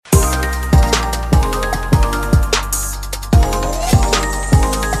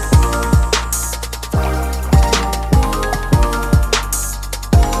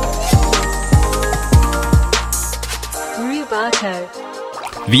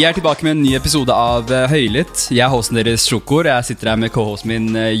Vi tilbake med en ny episode av Høylytt. Jeg hosten deres Sjokor. Jeg sitter her med co-hosten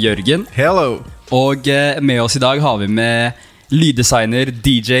min Jørgen. Hello. Og med oss I dag har vi med lyddesigner,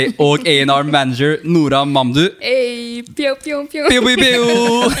 DJ og A&R-manager Nora Mamdu. Hey, pjo, pjo, pjo. Pjo, pjo, pjo.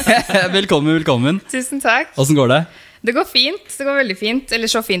 Velkommen. Tusen takk. Hvordan går det? Det går fint, det går veldig fint.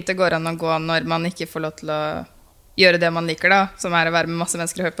 Eller så fint det går an å gå når man ikke får lov til å gjøre det man liker da, som å være med masse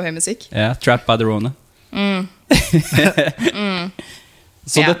mennesker og høre på høy musikk. Ja, Trapped by the Rona.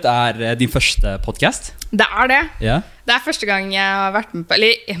 Så dette din første podcast? Det det. Ja. Det første gang jeg har vært med på,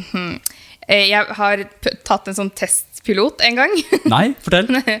 eller jeg har tatt en sånn testpilot en gang. Nei, fortell.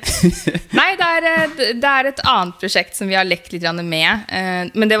 Nei, det et annet prosjekt som vi har lekt litt med,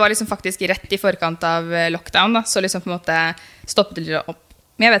 men det var liksom faktisk rett I forkant av lockdown, da, så liksom på en måte stoppet det litt opp.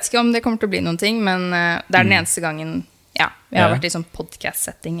 Men jeg vet ikke om det kommer til å bli noen ting, men det den eneste gangen, ja, vi har vært I sånn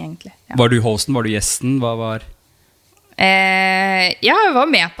podcast-setting egentlig. Ja. Var du hosten, var du gjesten, hva var... Ja, jeg var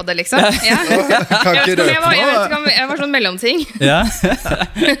med på det liksom ja. Jeg var sånn mellomting ja.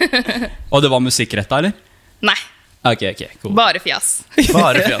 Og det var musikkrettet, eller? Nei Ok, cool. Bare fjas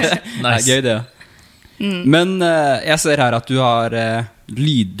Nice. Gøy det Men jeg ser her at du har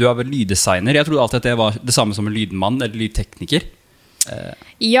du vel lyddesigner Jeg trodde alltid at det var det samme som en lydmann eller lydtekniker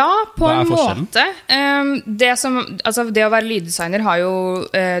Ja, på en måte det å være lyddesigner har jo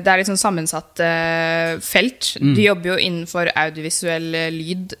det litt sånn sammensatt felt Du jobber jo innenfor audiovisuell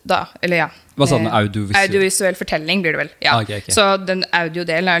lyd da, eller ja Hva sa den? Audiovisuell fortelling blir det vel ja. Okay. Så den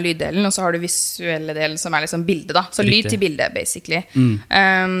audiodelen lyddelen Og så har du visuelle delen som liksom bilde da Så lyd til bilde, basically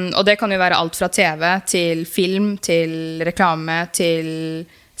Og det kan jo være alt fra TV til film Til reklame Til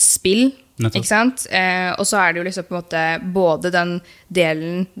spill Ikke sant? Og så det jo liksom på en måte både den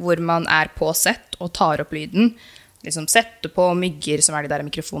delen hvor man på sett og tar opp lyden, liksom sette på mygger som de der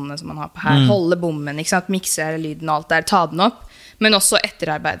mikrofonene som man har på her, holde bommen, ikke sant? Mikse lyden og alt der, ta den opp, men også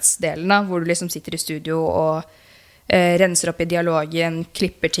etterarbeidsdelen da, hvor du liksom sitter I studio og renser opp I dialogen,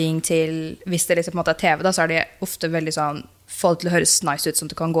 klipper ting til, hvis det liksom på en måte TV da, så det ofte veldig sånn, få det til å høres nice ut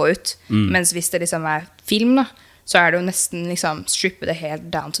som det kan gå ut, mens hvis det liksom film da, så det jo nesten liksom strippe det helt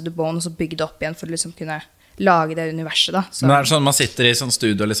down to the bone og så bygge det opp igjen for å liksom kunne lage det universet da. Så. Men det sånn man sitter I sånn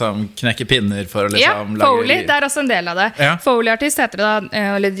studio og liksom knekker pinner for å liksom lage... Ja, Foley, det også en del av det. Ja. Foley-artist heter det da,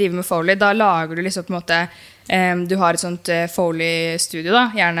 eller driver med Foley, da lager du liksom på en måte... du har et sånt Foley-studio da,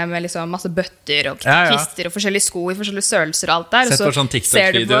 gjerne med liksom masse bøtter og kvister og forskjellige sko I forskjellige størrelser og alt der. Sett på sånn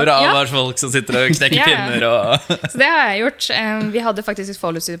TikTok-videoer av folk som sitter og knekker pinner og... Så det har jeg gjort. Vi hadde faktisk et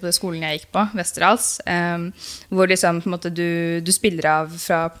Foley-studio på det skolen jeg gikk på, Vesterals, hvor liksom på en måte du spiller av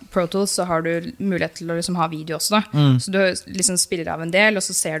fra Pro Tools, så har du mulighet til å liksom ha video også da. Så du liksom spiller av en del, og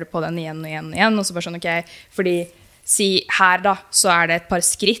så ser du på den igjen og igjen og igjen, og så bare sånn, ok, fordi si her da, så det et par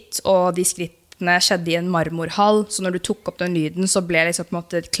skritt, og de skritt skjedde I en marmorhall, så når du tok opp den lyden, så ble liksom på en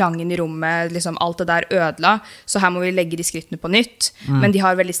måte klangen I rommet, liksom alt det der ødela, så her må vi legge de skrittene på nytt, men de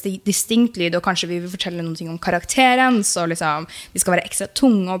har veldig distinkt lyd, og kanskje vi vil fortelle noen ting om karakteren, så liksom, de skal være ekstra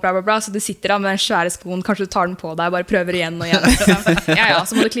tunge og bla bla bla, så du sitter da med den svære skoen, kanskje du tar den på deg, bare prøver igjen og igjen, ja,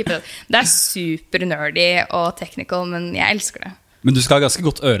 så må du klippe det. Det super nerdy og technical, men jeg elsker det. Men du skal ha ganske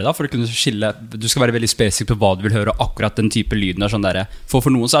godt øre da, for å kunne skille Du skal være veldig spesifikk på hva du vil høre akkurat den type lyden sånn der. For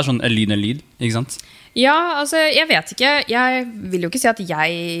noen så sånn en lyd, ikke sant? Ja, altså, jeg vet ikke Jeg vil jo ikke si at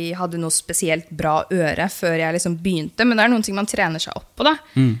jeg hadde noe spesielt bra øre før jeg liksom begynte, men det noen ting man trener seg opp på da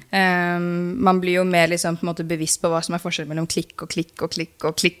Man blir jo mer liksom på en måte bevisst på hva som forskjell mellom klikk og klikk og klikk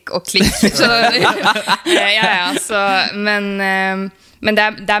og klikk og klikk så, ja, så, men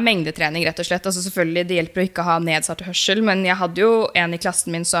det mengdetrening rett og slett altså selvfølgelig det hjelper å ikke ha nedsatt hørsel men jeg hadde jo en I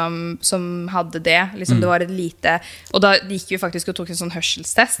klassen min som hadde det liksom det var et lite og da gikk vi faktisk og tok en sånn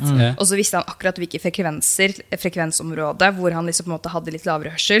hørselstest og så visste han akkurat hvilke frekvensområde hvor han liksom på en måte hadde litt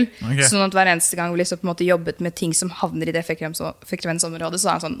lavere hørsel sånn at hver eneste gang vi liksom på en måte jobbet med ting som havner I det frekvensområdet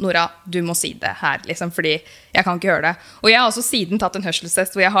så han sånn, Nora, du må si det her liksom, fordi jeg kan ikke høre det og jeg har også siden tatt en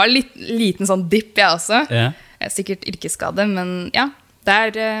hørselstest hvor jeg har liten sånn dipp jeg også sikkert yrkesskade, men ja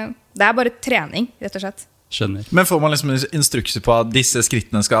det bare trening, rett og slett. Skjønner. Men får man liksom instrukser på at disse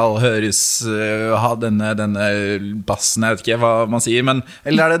skrittene skal høres, ha denne bassen, jeg vet ikke hva man sier, men,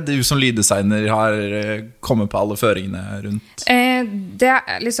 eller det du som lyddesigner har kommet på alle føringene rundt? Det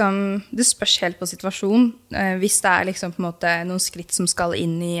liksom, det spørs helt på situasjon. Hvis det liksom på en måte noen skritt som skal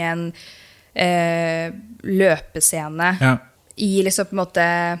inn I en løpescene, I liksom på en måte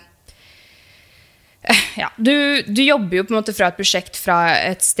Ja, du jobber jo på en måte fra et prosjekt fra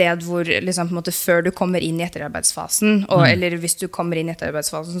et sted hvor liksom på en måte før du kommer inn i etterarbeidsfasen, eller hvis du kommer inn i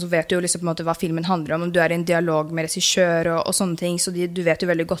etterarbeidsfasen, så vet du jo liksom på en måte hva filmen handler om du er i en dialog med regissør og sånne ting, så du vet jo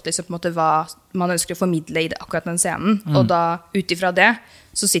veldig godt liksom på en måte hva man ønsker å formidle i akkurat den scenen, og da utifra det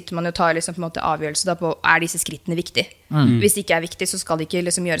så sitter man jo og tar liksom på en måte avgjørelse da på, er disse skrittene viktig? Hvis det ikke er viktig, så skal det ikke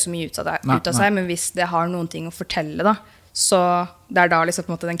liksom gjøre så mye ut av seg, men hvis det har noen ting å fortelle da, så det er da liksom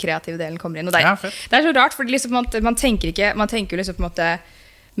på en måte den kreative delen kommer inn. Og det er så rart, for liksom, man tenker liksom på en måte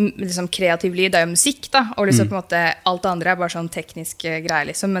liksom kreativ lyd er jo musikk da, og liksom på en måte alt det andre er bare sånn teknisk greie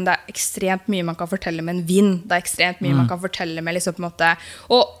liksom, men det er ekstremt mye man kan fortelle med en vind, det er ekstremt mye man kan fortelle med liksom på en måte,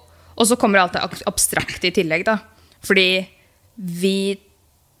 og så kommer alt det abstrakt i tillegg da, fordi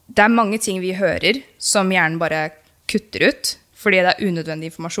det er mange ting vi hører som hjernen bare kutter ut, fordi det er unødvendig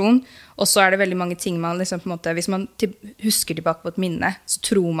informasjon, og så er det veldig mange ting man liksom på en måte, hvis man husker tilbake på et minne, så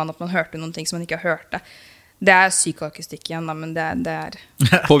tror man at man hørte noen ting som man ikke har hørt det. Det er psykoakustikk igjen da, men det er...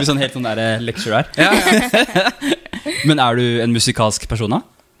 Får vi sånn helt sånn der lecture her? Ja. Men er du en musikalsk person da?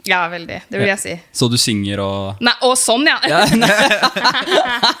 Ja, veldig, det vil jeg si. Så du synger og... Nei, og sånn, ja.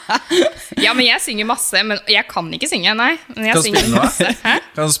 Ja, men jeg synger masse, men jeg kan ikke synge, nei. Men jeg synger masse.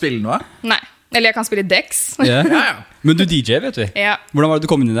 Kan du spille noe? Nei. Eller jeg kan spille Dex. Men du DJ, vet vi. Ja. Hvordan var det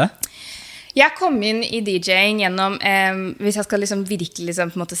du kom inn i det? Jeg kom inn i DJing gjennom, hvis jeg skal liksom virkelig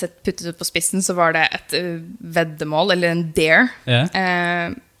liksom, på en måte putte det på spissen, så var det et veddemål, eller en dare.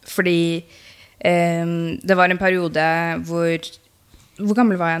 Fordi det var en periode hvor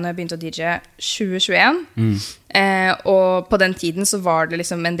gammel var jeg når jeg begynte å DJ? 2021. Og på den tiden så var det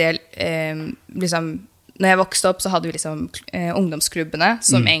liksom en del liksom, når jeg vokste opp så hadde vi liksom ungdomsklubbene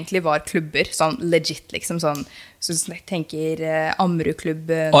som egentlig var klubber, sånn legit liksom, sånn, så jeg tenker Ammerud-klubb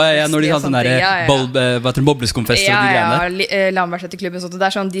når de hadde sånn der bobleskumfester og de greiene der Lambertseterklubben, sånn, det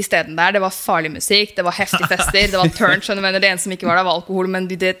er sånn, de stedene der, det var farlig musikk, det var heftig fester, det var turn, skjønner, det eneste som ikke var der var alkohol, men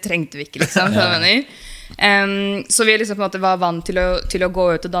det trengte vi ikke liksom, så vi liksom på en måte var vant til å gå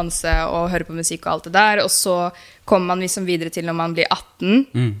ut og danse og høre på musikk og alt det der, og så kommer man liksom videre til når man blir 18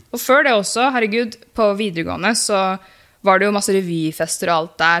 og før det også, herregud, på videregående så var det jo masse revyfester og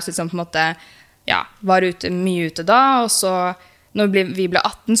alt der, så liksom på en måte var mye ute da, og så når vi ble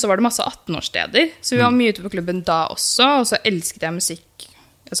 18 så var det masse 18-årssteder, så vi var mye ute på klubben da også, og så elsket jeg musikk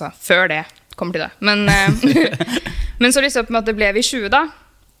altså, før det, kommer til det men så liksom på en måte ble vi 20 da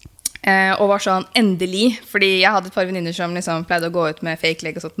og var sånn endelig, fordi jeg hadde et par venninner som liksom pleide å gå ut med fake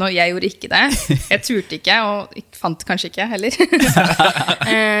leg og sånt nå, jeg gjorde ikke det, jeg turte ikke og fant kanskje ikke heller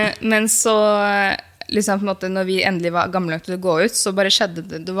men så liksom på en måte når vi endelig var gamle nok til å gå ut så bare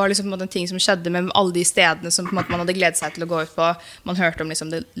skjedde det var liksom på en måte en ting som skjedde med alle de stedene som på en måte man hadde gledet seg til å gå ut på, man hørte om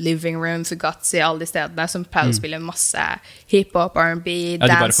liksom The Living Room, Fugazi, alle de stedene som pleide å spille masse hiphop, R&B,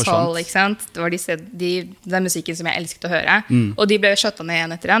 dancehall, ikke sant? Det var den musikken som jeg elsket å høre og de ble skjøttet ned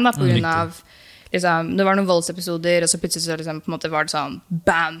en etter en da, på grunn av liksom, det var noen voldsepisoder og så plutselig så liksom, på en måte var det sånn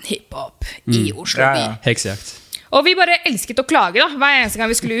band hiphop i Oslo by. Heksejakt. Og vi bare elsket å klage da. Hver eneste gang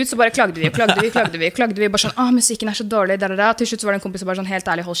vi skulle ut, så bare klagde vi. Bare sånn, musikken er så dårlig. Til slutt så var det en kompis som bare sånn, helt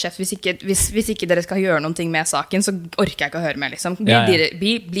ærlig, hold kjeft. Hvis ikke dere skal gjøre noen ting med saken, så orker jeg ikke å høre mer, liksom.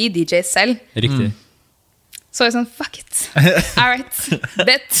 Bli DJ selv. Riktig. Så jeg sånn, fuck it. All right,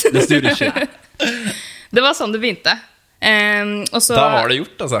 bet. Det var sånn det begynte. Da var det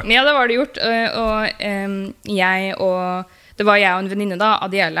gjort, altså. Ja, da var det gjort. Det var jeg og en venninne da,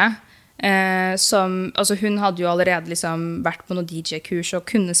 Adiele, altså hun hadde jo allerede liksom vært på noen DJ-kurs og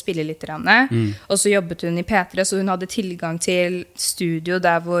kunne spille litt og så jobbet hun i P3 så hun hadde tilgang til studio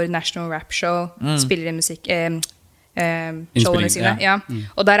der hvor National Rap Show spiller i musikk showene sine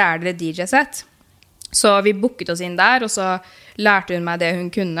og der er det DJ-sett så vi booket oss inn der og så lærte hun meg det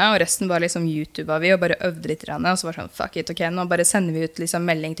hun kunne og resten var liksom YouTubet vi og bare øvde litt og så var det sånn, fuck it, ok, nå bare sender vi ut liksom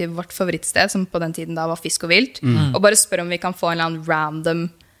melding til vårt favorittsted som på den tiden da var Fisk og Vilt og bare spør om vi kan få en eller annen random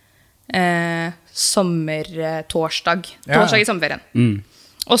torsdag i sommerferien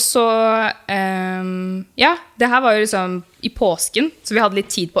og så det her var jo liksom i påsken så vi hadde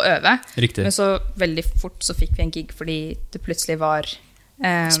litt tid på å øve men så veldig fort så fikk vi en gig fordi det plutselig var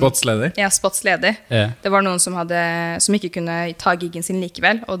Spotsleder? Ja, spotsleder det var noen som ikke kunne ta giggen sin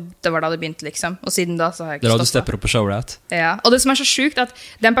likevel og det var da det begynte liksom og siden da så har jeg ikke stoppet. Det var du stepper opp på showrat og det som er så sykt at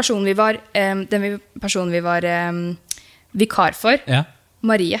den personen vi var vikar for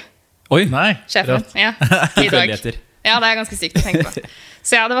Marie Oi, sjefen, i dag. Ja, det er ganske sykt å tenke på.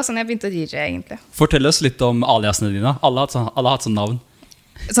 Så ja, det var sånn jeg begynte å DJ egentlig. Fortell oss litt om aliasene dine. Alle har hatt sånn navn.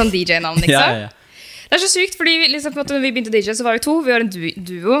 Sånn DJ-navn, ikke sant? Det er så sykt, fordi liksom, når vi begynte å DJ så var vi to, vi var en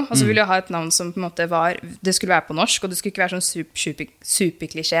duo, og så ville jeg ha et navn som på en måte det skulle være på norsk, og det skulle ikke være sånn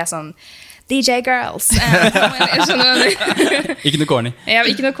superklisjé, sånn DJ girls. Ikke noe corny. Ja,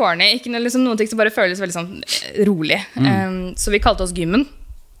 ikke noe corny. Ikke noe, liksom, noen ting som bare føles veldig sånn rolig. Så vi kalte oss Gymmen.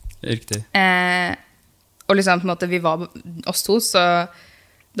 Riktig. Og liksom på en måte vi var oss to, så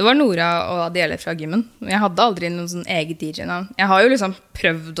det var Nora og Adele fra Gymmen. Jeg hadde aldri noen sånn eget DJ-navn. Jeg har jo liksom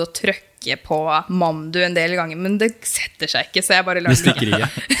prøvd å trøkke på Mandu en del ganger, men det setter seg ikke, så jeg bare lar det stikker ikke.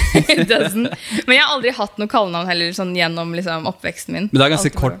 Men jeg har aldri hatt noe kallenavn heller sånn gjennom liksom, oppveksten min. Men det er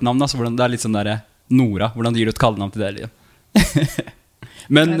ganske kort navn, altså, det er litt sånn der Nora, hvordan gir du et kallenavn til det livet?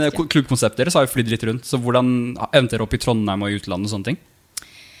 Men klubbkonseptet deres har jo flydd litt rundt, så hvordan endte dere opp i Trondheim og i utlandet og sånne ting?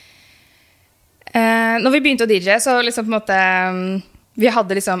 Når vi begynte å DJ, så liksom på en måte vi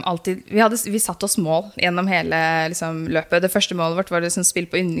hadde liksom alltid vi satt oss mål gjennom hele liksom, løpet. Det første målet vårt var liksom, spill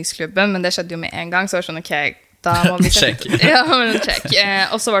på yndlingsklubben, men det skjedde jo med en gang, så var det sånn, ok, da må vi check. Check.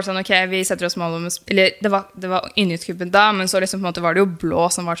 Og så var det sånn, ok, vi setter oss mål om, eller det var yndlingsklubben da, men så liksom, på en måte var det jo blå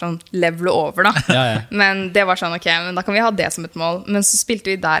som var sånn level over da. Ja. Men det var sånn, ok, men da kan vi ha det som et mål. Men så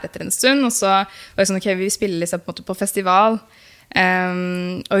spilte vi der etter en stund, og så var det sånn, ok, vi spiller liksom, på en måte på festival,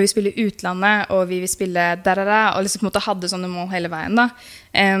 og vi spiller utlandet, og vi vil spille og liksom på en måte hadde sånne mål hele veien da.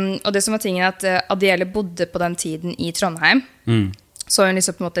 Og det som var tingen at Adele bodde på den tiden i Trondheim, så hun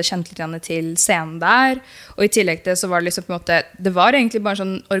liksom på en måte kjente litt til scenen der, og i tillegg til så var det liksom på en måte, det var egentlig bare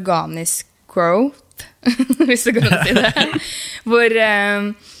sånn organisk growth, hvis det går an å si det, hvor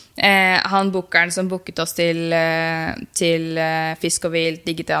han bookeren som booket oss til Fisk og Vilt,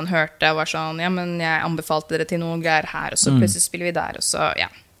 digget det han hørte, og var sånn, ja, men jeg anbefalte dere til noen greier her, og så plutselig spiller vi der, og så,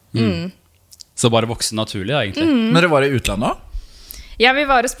 ja. Så bare vokse naturlig, da, egentlig. Men dere var i utlandet også? Ja, vi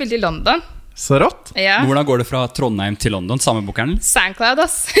var og spilte i London. Så rått. Ja. Hvordan går det fra Trondheim til London, samme bookeren? SoundCloud,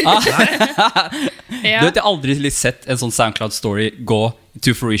 ass. Du vet, jeg har aldri sett en sånn SoundCloud-story gå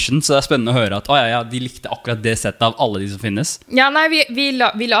to fruition, så det er spennende å høre at de likte akkurat det settet av alle de som finnes. Ja, nei, vi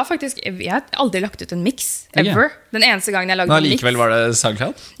la faktisk, jeg har aldri lagt ut en mix, ever. Den eneste gangen jeg lagde en mix. Men likevel var det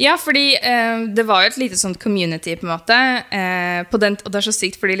SoundCloud? Ja, fordi det var jo et lite sånt community på en måte, og det er så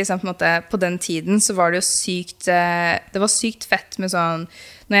sykt, fordi liksom på en måte, på den tiden så var det jo sykt, det var sykt fett med sånn,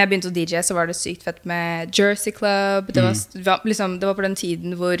 når jeg begynte å DJ så var det sykt fett med Jersey Club, det var på den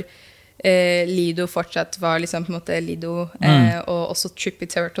tiden hvor Lido fortsatt var liksom på en måte Lido, og også Trippy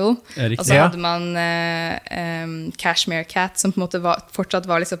Turtle, og så hadde man Cashmere Cat som på en måte fortsatt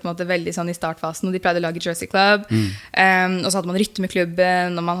var liksom på en måte veldig sånn i startfasen, og de pleide å lage Jersey Club, og så hadde man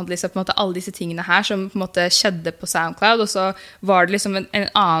Rytmeklubben, og man hadde liksom på en måte alle disse tingene her som på en måte skjedde på SoundCloud, og så var det liksom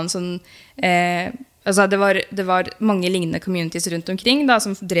en annen sånn altså det var mange lignende communities rundt omkring da,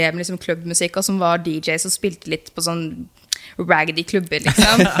 som drev med liksom klubbmusikk, og som var DJs og spilte litt på sånn raggedy klubber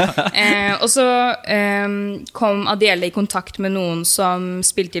liksom. Og så kom Adele i kontakt med noen som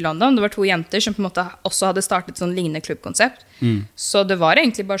spilte i London. Det var 2 jenter som på en måte også hadde startet sånn lignende klubbkonsept. Så det var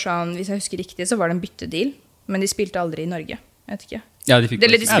egentlig bare sånn, hvis jeg husker riktig, så var det en byttedeal, men de spilte aldri i Norge. Jeg vet ikke. Ja, de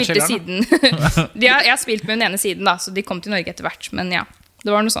spilte siden. Jeg har spilt med den ene siden da, så de kom til Norge etter hvert, men ja, det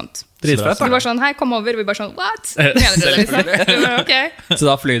var noe sånt. Dritfett, det var sånn, hei, kom over. Vi bare sånn, what? Mener dere det, liksom? Okay. Så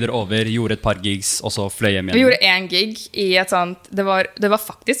da fløy dere over, gjorde et par gigs, og så fløy hjem igjen? Vi gjorde 1 gig i et sånt, det var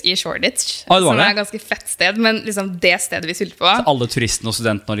faktisk i Shoreditch, som er et ganske fett sted, men liksom det stedet vi spilte på. Så alle turistene og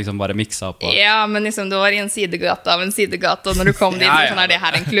studentene liksom bare mixet opp? Ja, men liksom det var i en sidegate av en sidegate, og når du kom dit, sånn er det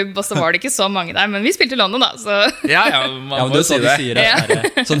her en klubb, og så var det ikke så mange der, men vi spilte i London da, så... Ja, man må si det. Sier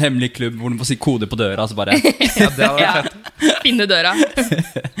det. Sånn hemmelig klubb hvor du må si kode på døra, så bare... Ja, det hadde vært fett. Finne døra.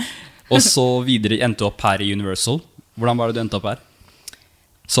 Og så videre endte opp her i Universal. Hvordan var det du endte opp her?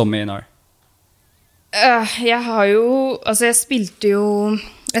 Som i NR? Jeg har jo... Altså, jeg spilte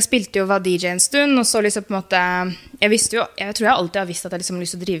jo var DJ en stund, og så liksom på en måte... Jeg tror jeg alltid har visst at jeg liksom har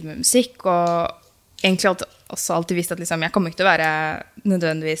lyst til å drive med musikk, og egentlig også alltid visst at liksom, jeg kommer ikke til å være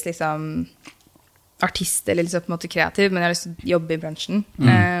nødvendigvis liksom artist eller liksom på en måte kreativ, men jeg har lyst til å jobbe i bransjen.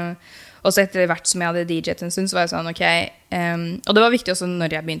 Og så etter hvert som jeg hadde DJ-et en stund, så var jeg sånn, ok, og det var viktig også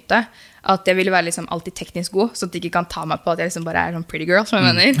når jeg begynte, at jeg ville være liksom alltid teknisk god, så at de ikke kan ta meg på at jeg liksom bare er sånn pretty girl, som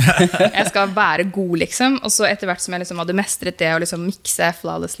jeg mener. Jeg skal være god, liksom. Og så etter hvert som jeg liksom hadde mestret det, og liksom mikse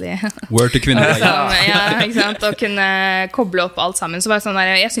flawlessly. Word to kvinner. Ja, ikke sant? Og kunne koble opp alt sammen. Så var jeg sånn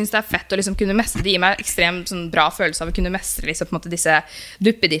der, jeg synes det er fett å liksom kunne mestre. Det gir meg ekstremt sånn bra følelse av å kunne mestre liksom på en måte disse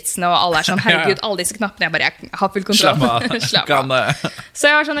duppeditsene, og alle er sånn, herregud, alle disse knappene, jeg har full kontroll. Slapp av. Så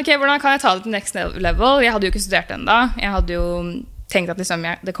jeg var sånn, ok, hvordan kan jeg ta det til next level? Jeg hadde jo ikke studert enda. Jeg hadde jo tenkt at liksom,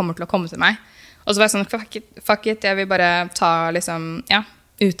 det kommer til å komme til meg. Og så var jeg sånn, fuck it, jeg vil bare ta liksom,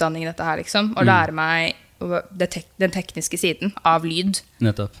 utdanning i dette her liksom, og lære meg den tekniske siden av lyd.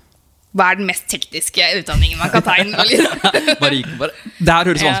 Nettopp. hva den mest tekniske utdanningen man kan ta inn? bare. Det her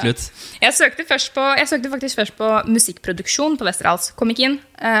høres vanskelig ut. Jeg søkte faktisk først på musikkproduksjon på Westerdals. Kom ikke inn,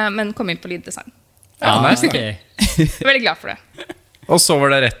 men kom inn på lyddesign. Nice. Okay. Jeg er veldig glad for det. Og så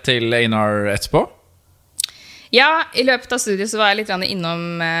var det rett til Einar etterpå? Ja, i løpet av studiet så var jeg litt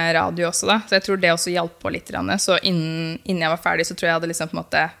innom radio også da. Så jeg tror det også hjalp på litt. Så innen jeg var ferdig så tror jeg hadde liksom på en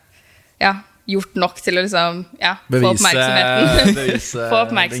måte, gjort nok til å liksom, få oppmerksomheten. Få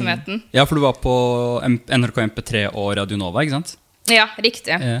oppmerksomheten. Ja, for du var på NRK MP3 og Radio Nova, ikke sant? Ja,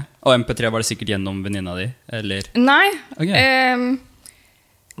 riktig. Ja. Og MP3 var det sikkert gjennom venninna di, eller? Nei. Okay.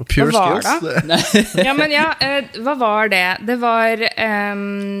 Pure skills. Hva var det? Det var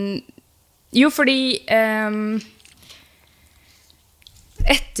jo, fordi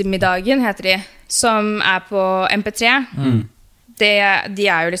Ettermiddagen heter de, som er på MP3. De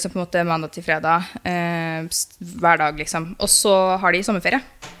er jo liksom på en måte mandag til fredag hver dag liksom. Og så har de sommerferie.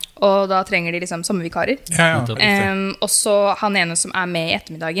 Og da trenger de liksom sommervikarer. Og så han ene som er med i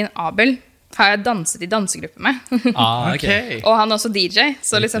Ettermiddagen, Abel, har jeg danset i dansegruppe med. Okay. Og han er også DJ.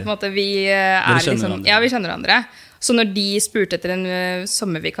 Så liksom på en måte vi liksom, vi kjenner hverandre. Så når de spurte etter en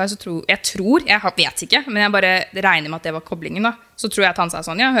sommervikar, så jeg vet ikke, men jeg bare regner med at det var koblingen da. Så tror jeg at han sa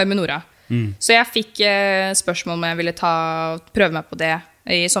sånn, hør med Nora. Så jeg fikk spørsmål om jeg ville prøve meg på det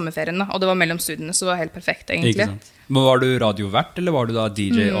i sommerferien da. Og det var mellom studiene, så det var helt perfekt egentlig. Men var du radiovert, eller var du da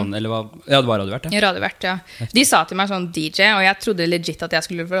DJ on? Eller ja, det var radiovert, ja. Radiovert, ja. De sa til meg sånn DJ, og jeg trodde legit at jeg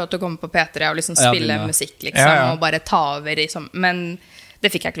skulle få lov til å komme på P3 og liksom spille musikk liksom, og bare ta over men det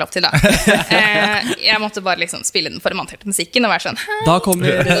fikk jeg ikke lov til da. Jeg måtte bare liksom spille den formanterte musikken og være sånn, da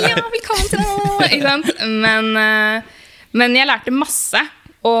kommer velkommen til det, ikke sant? Men jeg lærte masse,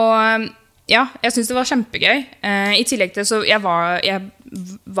 og jeg synes det var kjempegøy. I tillegg til så jeg var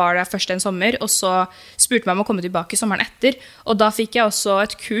der først en sommer, og så spurte meg om å komme tilbake sommeren etter, og da fikk jeg også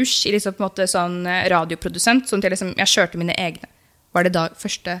et kurs i liksom på en måte sånn radioprodusent, sånn at jeg kjørte mine egne. Var det da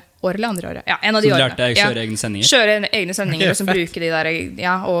første år eller andre året? Ja, en av de årene. Så du lærte deg å kjøre egne sendinger? Kjøre egne sendinger, og bruke de der,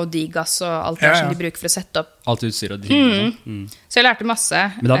 og Digas og alt det som de bruker for å sette opp. Alt utstyr og driv. Så jeg lærte masse.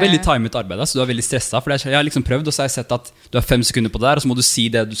 Men det er veldig timet arbeid, så du er veldig stresset, for jeg har liksom prøvd, og så har jeg sett at du har 5 sekunder på det der, og så må du si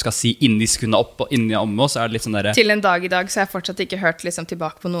det du skal si inni sekundene opp og inni om, og så er det litt sånn der. Til en dag i dag, så har jeg fortsatt ikke hørt liksom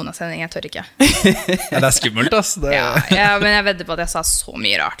tilbake på noen av sendingene, jeg tør ikke. Det er skummelt, ass. Men jeg vedder på at jeg sa så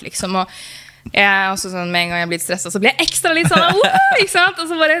mye rart, liksom, og jeg er også sånn, med en gang jeg blir stresset, så blir jeg ekstra litt sånn, ikke sant? Og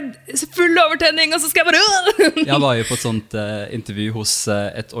så bare full overtenning, og så skal jeg bare Jeg var jo på et sånt intervju hos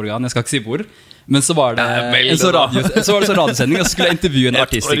et organ, jeg skal ikke si hvor, men så var det en sånn radiosending, og så skulle jeg intervjue en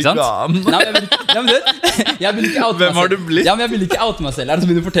artist, ikke sant? Nei, jeg vil ikke oute meg selv. Hvem har du blitt? Ja, men jeg vil ikke oute meg selv, så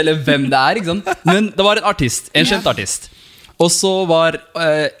begynner jeg å fortelle hvem det er, ikke sant? Men det var en artist, en kjent artist. Og så var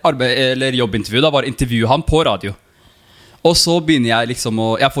jobbintervju, da var intervjuet han på radio. Og så begynner jeg liksom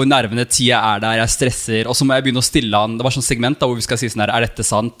jeg får nervene, tida er der, jeg stresser, og så må jeg begynne å stille han. Det var sånn segment da, hvor vi skal si sånn her, er dette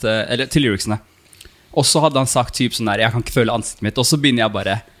sant? Eller til lyricsene. Og så hadde han sagt typ sånn her, jeg kan ikke føle ansiktet mitt. Og så begynner jeg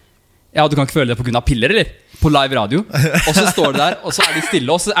bare, du kan ikke føle det på grunn av piller, eller? På live radio. Og så står det der, og så er de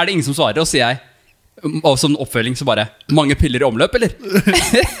stille, og så er det ingen som svarer, og så sier jeg, og som oppfølging så bare, mange piller i omløp, eller?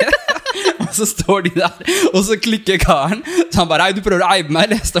 Og så står de der, og så klikker karen, så han bare, du prøver å eibe meg,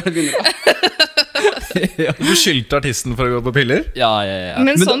 eller? Står det begynner på. Du skyldte artisten for å gå på piller? Ja.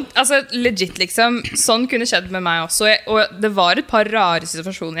 Men sånn, altså legit liksom, sånn kunne skjedd med meg også. Og det var et par rare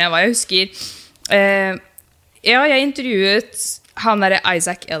situasjoner jeg husker. Jeg intervjuet han der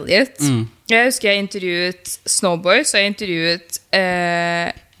Isaac Elliot. Jeg husker jeg intervjuet Snowboy, så jeg intervjuet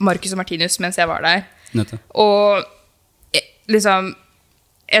Marcus og Martinus mens jeg var der. Nettopp. Og liksom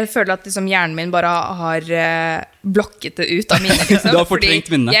jeg føler at liksom, hjernen min bare har blokket det ut av minnet liksom, du har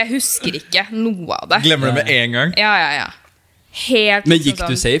fortrengt minnet. Jeg husker ikke noe av det. Glemmer det med en gang. Ja. Helt. Men gikk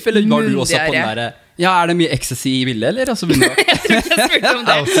du safe, eller var du også på den der? Ja, er det mye ecstasy i bildet, eller? Altså, jeg tror ikke jeg spurte om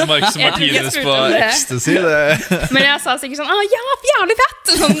det. Alltid Marcus Martinus på ecstasy det. Men jeg sa sikkert sånn, jævlig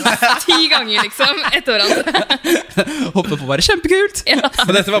fett sånn 10 ganger liksom, etter hverandre. Hoppet på bare kjempekult.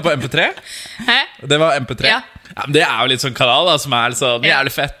 Men dette var på MP3? Hæ? Det var MP3? Ja, men det er jo litt sånn kanal da, som er sånn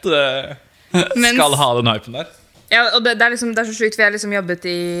jævlig fett. Skal ha den hypen der. Ja, og det er liksom, det er så sykt, for jeg liksom jobbet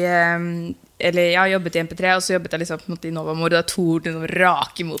i jeg har jobbet i MP3, og så jobbet jeg liksom i Nova Mor. Det er 2 liksom,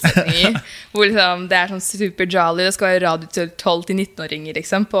 rake motsetninger hvor liksom, det er sånn super jolly. Det skal være radio til 12 til 19-åringer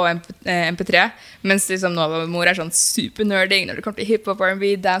liksom, på MP3, mens liksom, Nova Mor er sånn super nerding når det kommer til hiphop,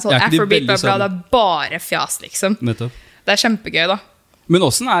 R&B, dancehall, afrobeat, bla bla. Det er bare fjas liksom. Nettopp. Det er kjempegøy da. Men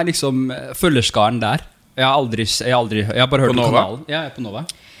hvordan er liksom følgerskaren der? Jeg har bare hørt om kanalen. Ja, jeg er på Nova.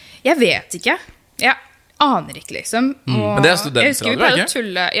 Jeg vet ikke. Jeg aner ikke liksom. Men det er studentradio,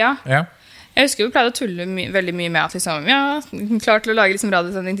 ikke? Ja. Jeg husker vi pleide å tulle veldig mye med at liksom, klart til å lage liksom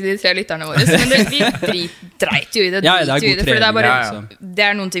radiosending til de 3 lytterne våre. Men vi dreit jo i det. Ja, det er god trening. Det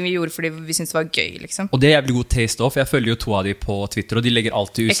er noen ting vi gjorde fordi vi syntes det var gøy, liksom. Og det er jævlig god taste også, for jeg følger jo 2 av de på Twitter, og de legger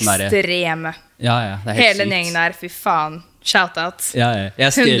alltid ut sånn der... Ekstreme. Ja, det er helt hele den gjengen der, fy faen. Shout-out. Ja. Jeg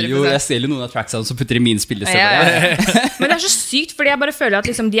stjeler noen av tracksene som putter i min spilleliste. Men det er så sykt, fordi jeg bare føler at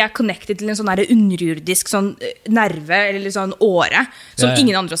liksom, de er connected til en sånn der underjordisk sånn nerve, eller sånn åre, som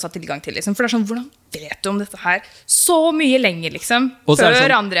ingen andre har satt tilgang til, liksom. For det er sånn, hvordan vet du om dette her så mye lenger, liksom, før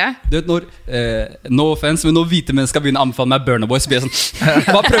sånn, andre? Du vet, når, no offense, men når hvite mennesker begynner å anbefale meg Burna Boy, så blir jeg sånn,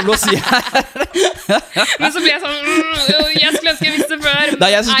 hva prøver du å si her? Men så blir jeg sånn, jeg skulle ønske jeg visste før. Nei,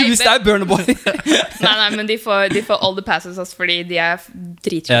 jeg synes du visste det er Burna Boy. Nei, men de får all the passes, fordi de er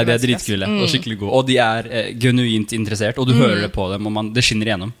dritkule. Ja, de er dritkule, og skikkelig gode. Og de er genuint interessert, og du hører det på dem, og det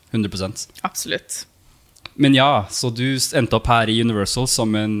skinner igjennom, 100%. Absolutt. Men ja, så du endte opp her i Universal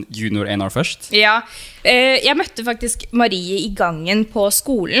som en junior A&R først? Ja, jeg møtte faktisk Marie i gangen på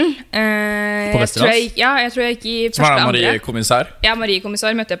skolen. På Westerdals? Jeg tror jeg gikk i første eller andre. Som Marie Kommissær? Ja, Marie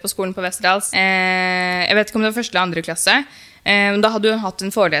Kommissær møtte jeg på skolen på Westerdals. Jeg vet ikke om det var første eller andre klasse. Da hadde hun hatt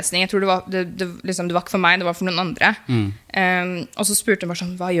en forelesning. Jeg tror det var ikke for meg, det var for noen andre. Og så spurte hun bare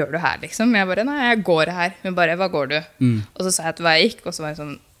sånn, hva gjør du her, liksom? Jeg bare, nei, jeg går her. Hun bare, hva går du? Og så sa jeg hva jeg gikk, og så var jeg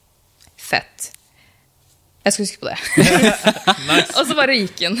sånn, fett. Jeg skal huske på det. Nice. Og så bare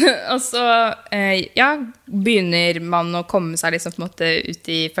gikk hun. Og så begynner man å komme seg liksom, på en måte, ut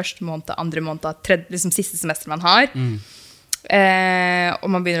i første måned, andre måned, liksom, siste semester man har. Og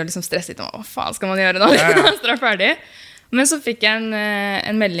man begynner å liksom, stresse litt om hva faen skal man gjøre nå? Når det er ferdig. Men så fikk jeg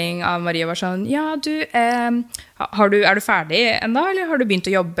en melding av Marie og var sånn, ja, du, er du ferdig enda, eller har du begynt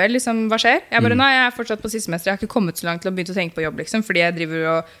å jobbe? Liksom, hva skjer? Jeg bare, nei, jeg er fortsatt på siste semester. Jeg har ikke kommet så langt til å begynne å tenke på jobb, liksom, fordi jeg driver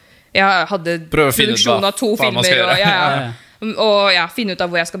og jeg hadde produksjon av 2 filmer og finne ut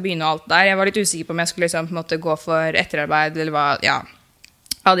av hvor jeg skal begynne og alt der. Jeg var litt usikker på om jeg skulle liksom, på en måte, gå for etterarbeid eller hva, Jeg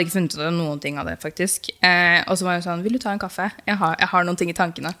hadde ikke funnet ut av noen ting av det, faktisk. Og så var jeg sånn, vil du ta en kaffe? Jeg har noen ting i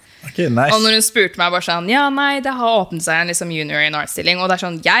tankene. Okay, nice. Og når hun spurte meg bare sånn, ja, nei, det har åpnet seg en liksom, junior A&R-stilling. Og det er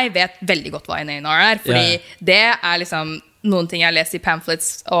sånn, jeg vet veldig godt hva en A&R er, fordi det er liksom noen ting jeg har lest i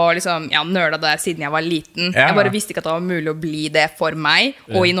pamphlets og liksom, nerda der siden jeg var liten. Jeg bare visste ikke at det var mulig å bli det for meg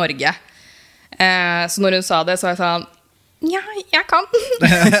og i Norge. Så når hun sa det, så var jeg sånn, ja, jeg kan.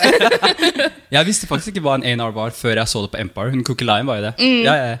 Jeg visste faktisk ikke hva en A&R var før jeg så det på Empire. Hun Cookie Lion var jo det.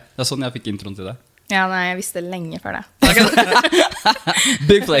 Det er sånn jeg fikk introen til det. Ja, nei, jeg visste lenge før det.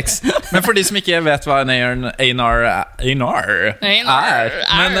 Big flex. Men for de som ikke vet hva en A&R er, men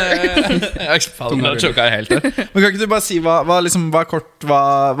kan ikke du bare si hva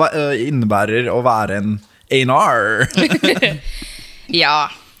innebærer å være en A&R? Ja.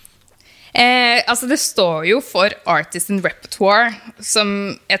 Altså det står jo for Artist and Repertoire,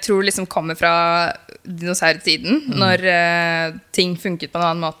 som jeg tror liksom kommer fra dinosaurtiden, når ting funket på en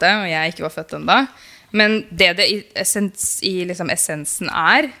annen måte, og jeg ikke var født enda. Men det i liksom essensen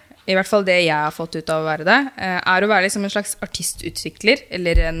er, i hvert fall det jeg har fått ut av å være det, er å være liksom en slags artistutvikler,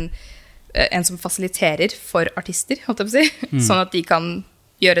 eller en som fasiliterer for artister, holdt jeg på å si, sånn at de kan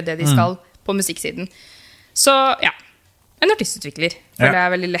gjøre det de skal på musikksiden. Så ja, en artistutvikler. For det er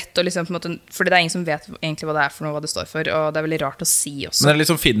veldig lett å liksom, på en måte, for det er ingen som vet egentlig hva det er for noe, hva det står for, og det er veldig rart å si også. Men dere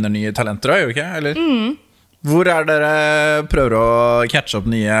liksom finner nye talenter, gjør ikke? Eller? Hvor er dere prøver å catche opp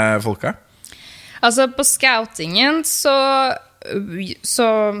nye folka? Altså på scoutingen så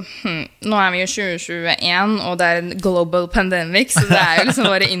nå er vi jo 2021, og det er en global pandemic, så det er jo liksom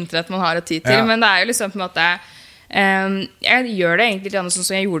bare internett man har å ty til, men det er jo liksom på en måte jeg gjør det egentlig litt sånn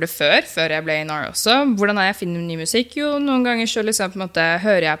som jeg gjorde det før jeg ble A&R også. Hvordan er jeg finner ny musikk? Jo, noen ganger så liksom på en måte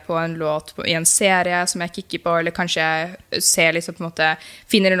hører jeg på en låt i en serie som jeg kikker på, eller kanskje jeg ser liksom på en måte,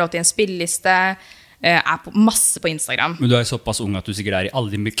 finner en låt i en spilleliste, er masse på Instagram. Men du er såpass ung at du sikkert er i alle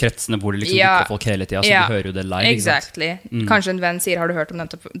de kretsene hvor det liksom dukker folk hele tiden, så du hører jo det live. Exactly. Kanskje en venn sier, har du hørt om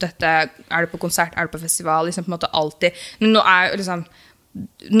dette? Er det på konsert? Er det på festival? Liksom på en måte alltid. Men nå er liksom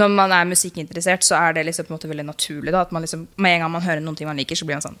når man er musikkinteressert, så er det liksom på en måte veldig naturlig da, at man liksom, med en gang man hører noen ting man liker, så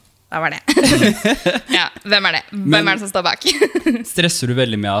blir man sånn, hva var det? Ja, hvem er det? Hvem er det som står bak? Stresser du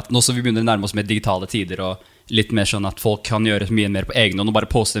veldig med at nå som vi begynner å nærme oss med digitale tider og litt mer sånn at folk kan gjøre mye mer på egen hånd og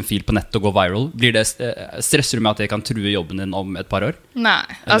bare poste en fil på nett og gå viral, stresser du med at det kan true jobben din om et par år? Nei,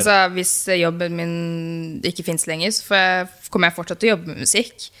 altså hvis jobben min ikke finnes lenger, så kommer jeg fortsatt til å jobbe med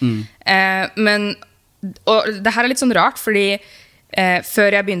musikk. Men, og det her er litt sånn rart, fordi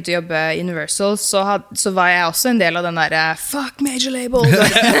før jeg begynte å jobbe i Universal, så var jeg også en del av den der fuck major label.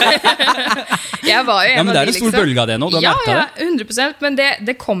 Jeg var jo en Ja, men av det er de, en stor bølge av det nå, du har ja, merket det. Ja, 100%, men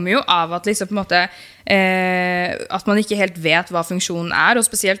det kommer jo av at liksom på en måte at man ikke helt vet hva funksjonen og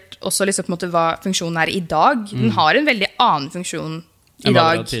spesielt også liksom på en måte hva funksjonen i dag. Den har en veldig annen funksjon i Enn hva det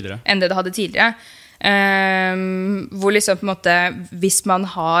dag hadde tidligere. enn det hadde tidligere. Hvor liksom på en måte, hvis man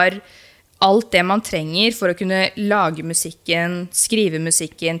har alt det man trenger for å kunne lage musikken, skrive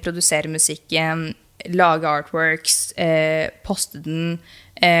musikken, produsere musikken, lage artworks, poste den,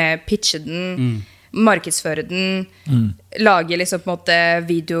 pitche den, markedsføre den, lage liksom på en måte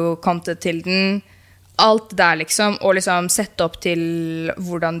videocontent til den, alt der liksom, og liksom sette opp til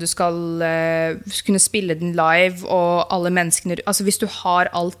hvordan du skal kunne spille den live, og alle menneskene, altså hvis du har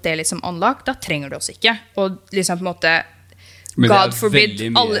alt det liksom anlagt, da trenger du oss ikke, og liksom på en måte God forbid,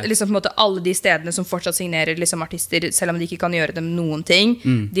 liksom på en måte alle de stedene som fortsatt signerer liksom artister, selv om de ikke kan gjøre dem noen ting,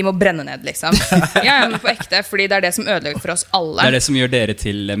 de må brenne ned liksom. Ja, men på ekte, fordi det det som ødelegger for oss alle. Det det som gjør dere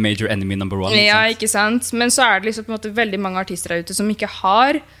til major enemy number one. Ja, ikke sant? Men så det liksom på en måte veldig mange artister der ute som ikke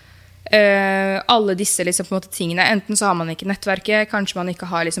har alle disse liksom på en måte tingene. Enten så har man ikke nettverket, kanskje man ikke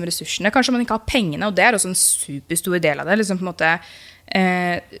har liksom ressursene, kanskje man ikke har pengene, og det også en superstor del av det, liksom på en måte,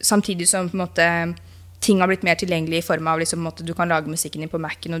 samtidig som på en måte ting har blitt mer tilgjengelig i form av liksom, at du kan lage musikken din på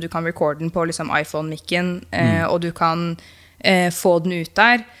Mac'en, og du kan recorde den på liksom, iPhone-mikken, og du kan få den ut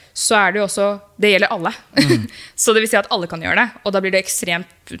der, så det jo også, det gjelder alle. Så det vil si at alle kan gjøre det, og da blir det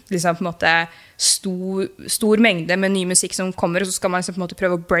ekstremt liksom, på en måte, stor mengde med ny musikk som kommer, og så skal man liksom, på en måte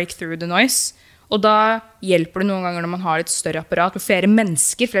prøve å break through the noise. Og da hjelper det noen ganger når man har et større apparat, og flere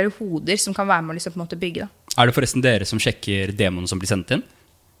mennesker, flere hoder som kan være med å liksom, på en måte, bygge det. Det forresten dere som sjekker demoene som blir sendt inn?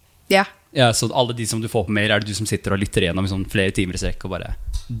 Ja. Ja, så alle de som du får på mail, det du som sitter og lytter igjennom i sånn flere timer i strekk, og bare,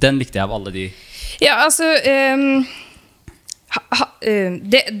 den likte jeg av alle de. Ja, altså,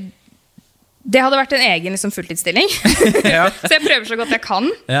 det hadde vært en egen liksom, fulltidsstilling. Så jeg prøver så godt jeg kan.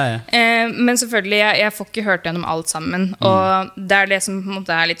 Men selvfølgelig, jeg får ikke hørt gjennom alt sammen. Og det det som på en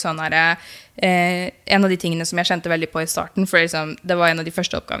måte litt sånn her, en av de tingene som jeg kjente veldig på i starten, for liksom, det var en av de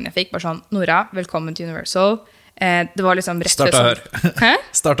første oppgavene jeg fikk, bare sånn, Nora, velkommen til Universal. Det var liksom rett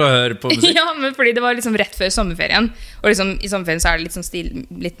Start å høre på musikk. Ja, men fordi det var liksom rett før sommerferien. Og liksom, i sommerferien så det litt, sånn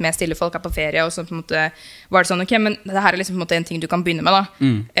litt mer stille folk på ferie. Og så på en måte var det sånn, ok, men det her liksom på en måte en ting du kan begynne med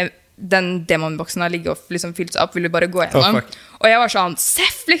da. Den demonboksen har ligget og liksom fylt seg opp. Vil du bare gå gjennom? Og jeg var sånn,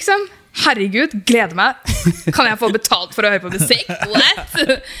 Seff liksom! Herregud, gleder meg. Kan jeg få betalt for å høre på musikk? What?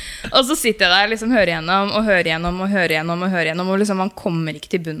 Og så sitter jeg der liksom, hører gjennom og liksom, man kommer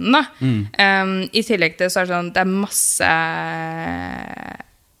ikke til bunnen da. I tillegg til så det sånn, det masse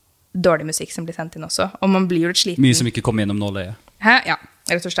dårlig musikk som blir sendt inn også, og man blir jo litt sliten. Mye som ikke kommer gjennom nåløyet. Ja,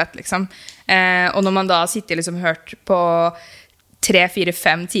 rett og slett liksom. Og når man da sitter liksom hørt på 3, 4,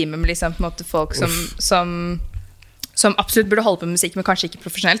 5 timer med liksom, på en måte, folk som absolutt burde holde på med musikk, men kanskje ikke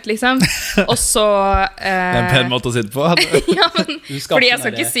profesjonelt, liksom. Og så det en pen måte å sitte på. Ja, men fordi jeg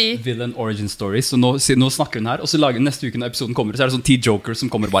skal ikke si villain origin story, så nå snakker hun her, og så lager neste uke når episoden kommer, så det sånn 10 jokers som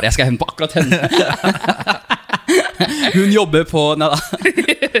kommer og bare, jeg skal henne på akkurat henne. Hun jobber på,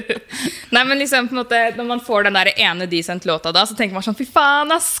 Nei, men liksom på en måte, når man får den der ene decent låta da, så tenker man sånn, fy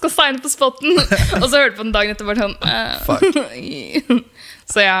faen ass, skal signe på spotten. Og så hørte på den dagen etter bare sånn Fuck.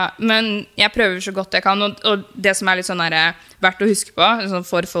 Så ja, men jeg prøver så godt jeg kan, og det som litt sånn verdt å huske på, sånn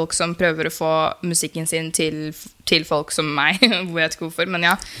for folk som prøver å få musikken sin til folk som meg, hvor jeg vet ikke hvorfor, men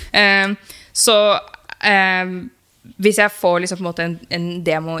ja. Så hvis jeg får liksom på en måte en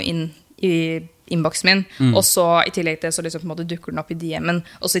demo inn i inboxen min, og så i tillegg til så liksom på en måte dukker den opp i DM-en,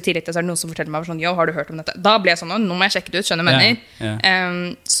 og så i tillegg til så det noen som forteller meg sånn, jo, har du hørt om dette? Da blir jeg sånn, nå må jeg sjekke det ut, skjønner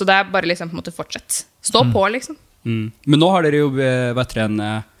mener. Så det bare liksom på en måte fortsett. Stå på liksom. Men nå har dere jo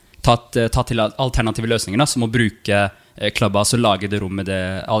tatt til alternative løsninger da, som å bruke Clubhouse og lage det rom med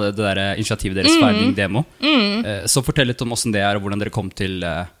det der initiativet deres Finding Demo. Så fortell litt om hvordan det og hvordan dere kom til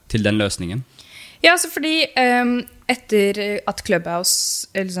den løsningen. Ja, altså fordi etter at Clubhouse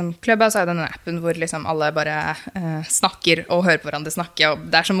Clubhouse denne appen hvor liksom alle bare snakker og hører på hverandre snakke, og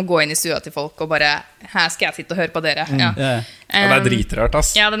det som å gå inn i stua til folk og bare, her skal jeg sitte og høre på dere. Ja. Og det dritrart,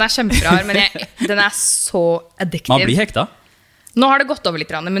 ass. Ja, den kjemperar, men den så addictive. Man blir hekta. Nå har det gått over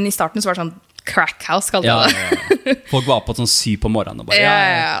litt, men i starten så var det sånn crack house, kalte jeg det. Folk var på sånn 7 på morgenen og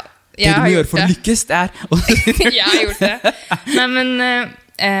bare, det du må gjøre for å lykkes, det Jeg har gjort det. Nei, men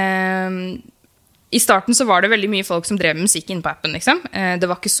i starten så var det veldig mye folk som drev med musikk inne på appen, liksom. Det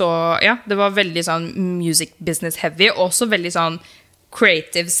var ikke så, det var veldig sånn music business heavy, og også veldig sånn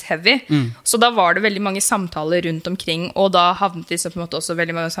creatives heavy. Så da var det veldig mange samtaler rundt omkring, og da havnet liksom på en måte også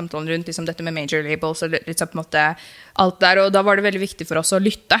veldig mange samtaler rundt liksom dette med major labels og liksom på en måte alt der, og da var det veldig viktig for oss å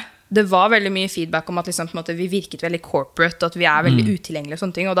lytte. Det var veldig mye feedback om at liksom på en måte vi virket veldig corporate, og at vi veldig utilgjengelige og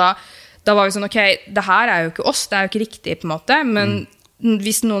sånne ting, og da var vi sånn, ok, det her jo ikke oss, det jo ikke riktig på en måte, men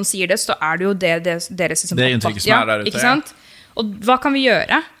hvis noen sier det, så det jo deres liksom, det inntrykket som der ute, ikke sant? Og hva kan vi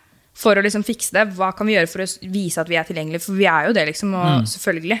gjøre for å liksom fikse det? Hva kan vi gjøre for å vise at vi tilgjengelige? For vi jo det liksom, og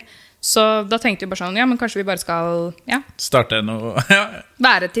selvfølgelig. Så da tenkte vi bare sånn, ja, men kanskje vi bare skal starte noe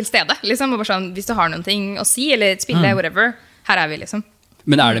være til stede, liksom, og bare sånn, hvis du har noen ting å si, eller spille, whatever, her vi liksom.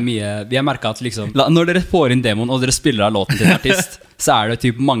 Men det mye, vi har merket at liksom, når dere får inn demoen, og dere spiller av låten til en artist, så det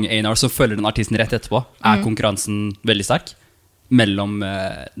typ mange A&R som følger den artisten rett etterpå. Konkurransen veldig sterk mellom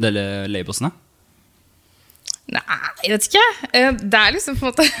labelsene? Nei, jeg vet ikke. Det liksom på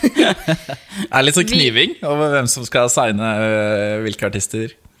en måte det litt sånn kniving over hvem som skal signe hvilke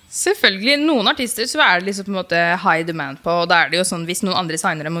artister. Selvfølgelig, noen artister så det liksom på en måte high demand på, og da det jo sånn, hvis noen andre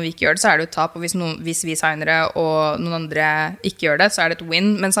signer dem og vi ikke gjør det, så det jo et tap, og hvis vi signer det og noen andre ikke gjør det, så det et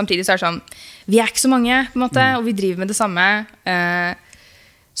win, men samtidig så det sånn, vi ikke så mange på en måte, og vi driver med det samme,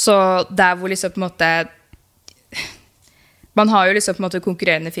 så der hvor liksom på en måte man har jo liksom på en måte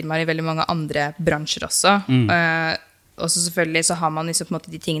konkurrerende firmaer i veldig mange andre bransjer også, og så selvfølgelig så har man liksom på en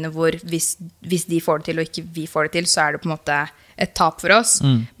måte de tingene hvor hvis de får det til og ikke vi får det til, så det på en måte et tap for oss,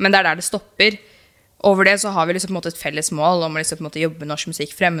 men det der det stopper. Over det så har vi liksom på en måte et felles mål om å liksom på en måte jobbe med norsk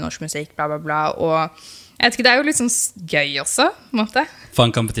musikk, fremme norsk musikk, bla bla bla, og jeg vet ikke, det jo litt sånn gøy også, på en måte.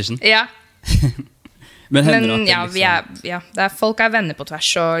 Fun competition. Ja. Men ja, liksom... folk venner på tvers,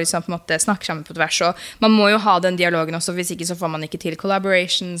 og liksom på en måte snakker sammen på tvers, og man må jo ha den dialogen også, hvis ikke så får man ikke til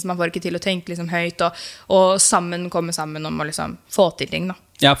collaborations, man får ikke til å tenke liksom høyt, og komme sammen om å liksom få til ting da.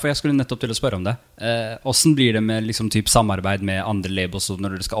 Ja, for jeg skulle nettopp til å spørre om det. Hvordan blir det med liksom, typ, samarbeid med andre labels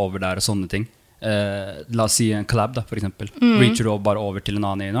når du skal over der og sånne ting? La oss si en collab da, for eksempel. Reacher du bare over til en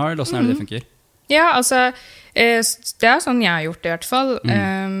annen A&R, eller hvordan det funker? Ja, altså, det sånn jeg har gjort det i hvert fall.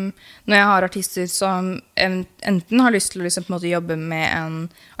 Når jeg har artister som enten har lyst til å liksom, på en måte, jobbe med en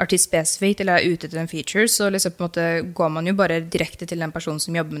artist spesifikt, eller ute etter en feature, så liksom, på en måte, går man jo bare direkte til den personen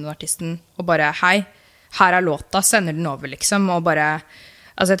som jobber med den artisten, og bare, hei, her låta, sender den over liksom, og bare...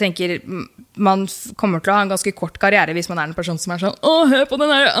 Altså jeg tenker, man kommer til å ha en ganske kort karriere hvis man en person som sånn, hør på den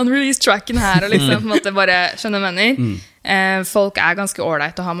der unreleased tracken her, og liksom på en måte bare skjønner mener. Folk ganske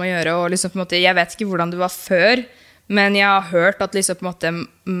ordentlig å ha med å gjøre, og liksom på en måte, jeg vet ikke hvordan det var før, men jeg har hørt at liksom på en måte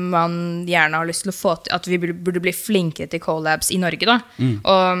man gjerne har lyst til å få til, at vi burde bli flinkere til collabs i Norge da.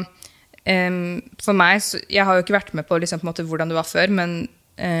 Og for meg, jeg har jo ikke vært med på liksom på en måte hvordan det var før, men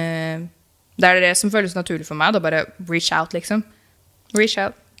det det som føles naturlig for meg, da bare reach out liksom. Reach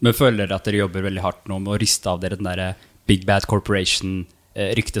out. Men føler dere at dere jobber veldig hardt nå med å riste av dere den der Big Bad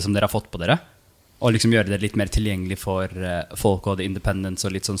Corporation-ryktet som dere har fått på dere? Og liksom gjøre det litt mer tilgjengelig for folk og the independents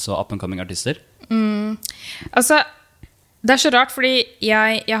og litt sånn så up-and-coming artister? Altså, det så rart, fordi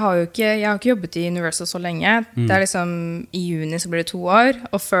jeg har jo ikke jobbet i Universal så lenge. Det liksom, i juni så blir det 2 år,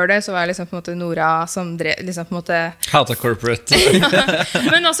 og før det så var jeg liksom på en måte Nora som liksom på en måte... Hata corporate.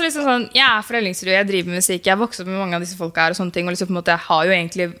 Men også liksom sånn, jeg fra Ellingsrud, jeg driver med musikk, jeg har vokst opp med mange av disse folka her og sånne ting, og liksom på en måte, jeg har jo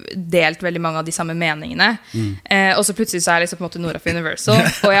egentlig delt veldig mange av de samme meningene. Og så plutselig så jeg liksom på en måte Nora for Universal,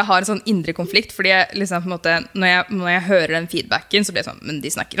 og jeg har en sånn indre konflikt, fordi jeg liksom på en måte, når jeg hører den feedbacken, så blir jeg sånn, men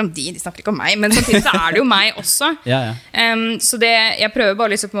de snakker om de snakker ikke om meg, men samtidig så det jo meg også. Så jeg prøver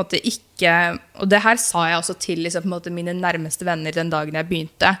bare liksom på en måte ikke, og det her sa jeg også til liksom på en måte mine nærmeste venner den dagen jeg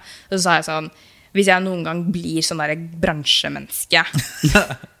begynte, og så sa jeg sånn, hvis jeg noen gang blir sånn der bransjemenneske,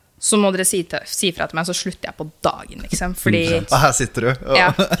 så må dere si fra til meg, så slutter jeg på dagen liksom, fordi... Her sitter du.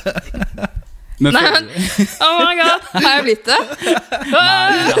 Ja. Men oh my god, har jeg blitt det?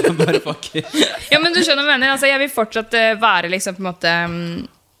 Nei, bare fuck. Ja, men du skjønner hva jeg mener, altså jeg vil fortsatt være liksom på en måte...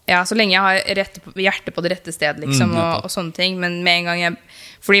 Ja, så lenge jeg har hjertet på det rette stedet liksom, og sånne ting, men med en gang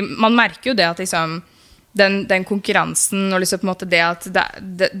fordi man merker jo det at liksom, den konkurransen og liksom på en måte det at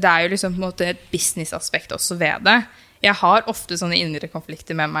det jo liksom på en måte et businessaspekt også ved det. Jeg har ofte sånne indre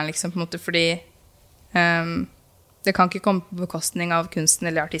konflikter med meg liksom, på en måte, fordi det kan ikke komme på bekostning av kunsten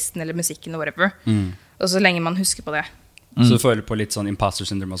eller artisten eller musikken eller whatever, og så lenge man husker på det. Så du føler på litt sånn imposter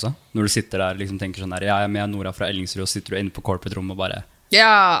syndrome også? Når du sitter der og liksom tenker sånn her, jeg med Nora fra Ellingsrud, og sitter du inne på corporate rom og bare...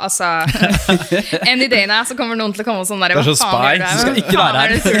 Ja, altså any day now så kommer noen til å komme sånn der. Det så spy, du skal ikke være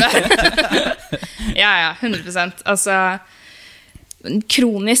her. Ja, 100%. Altså,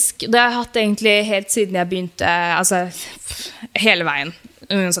 kronisk. Det har jeg hatt egentlig helt siden jeg begynte, altså, hele veien.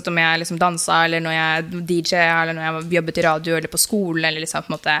 Uansett om jeg liksom danset, eller når jeg DJ, eller når jeg jobbet i radio, eller på skolen, eller liksom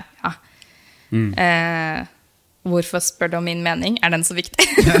på en måte, ja. Hvorfor spør du om min mening? Den så viktig?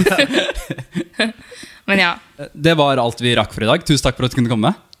 Men ja. Det var alt vi rakk for i dag. Tusen takk for at du kunne komme.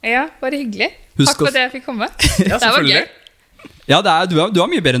 Ja, bare hyggelig. Takk for at jeg fikk komme. Ja, det var gøy. Ja, du er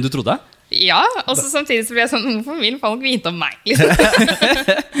mye bedre enn du trodde. Ja, og samtidig så blir jeg sånn, hvorfor vil folk vite om meg? Liksom?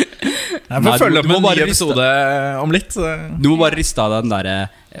 Jeg Nei, får følge opp du må med en bare ny riste- episode om litt. Du må bare riste av deg den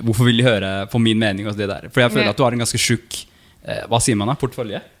der hvorfor vil de høre på min mening og det der. For jeg føler Ja. at du har en ganske tjukk hva sier man da?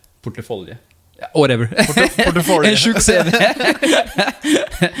 Portfolje? Ja, whatever. Portefølje. En tjukk CV.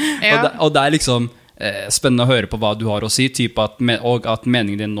 Ja. Og det er liksom spennende å høre på hva du har å si, typ og at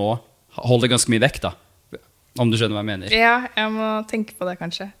meningen din nå holder ganske mye vekk, da. Om du skjønner hva jeg mener. Ja, jeg må tenke på det,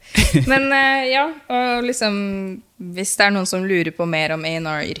 kanskje. Men ja, og liksom hvis det er noen som lurer på mer om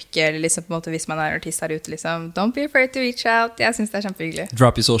A&R-yrket, eller liksom på en måte hvis man er artist her ute, liksom, don't be afraid to reach out. Jeg synes det er kjempehyggelig.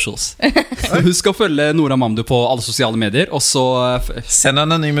 Drop your socials. Husk å følge Nora Mamdu på alle sosiale medier, og så Send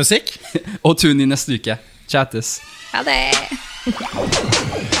henne ny musikk. og tune inn neste uke. Chattes. Ha det!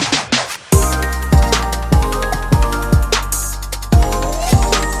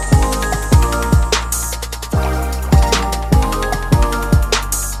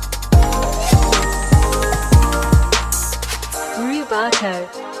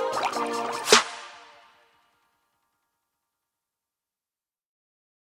 Rubato.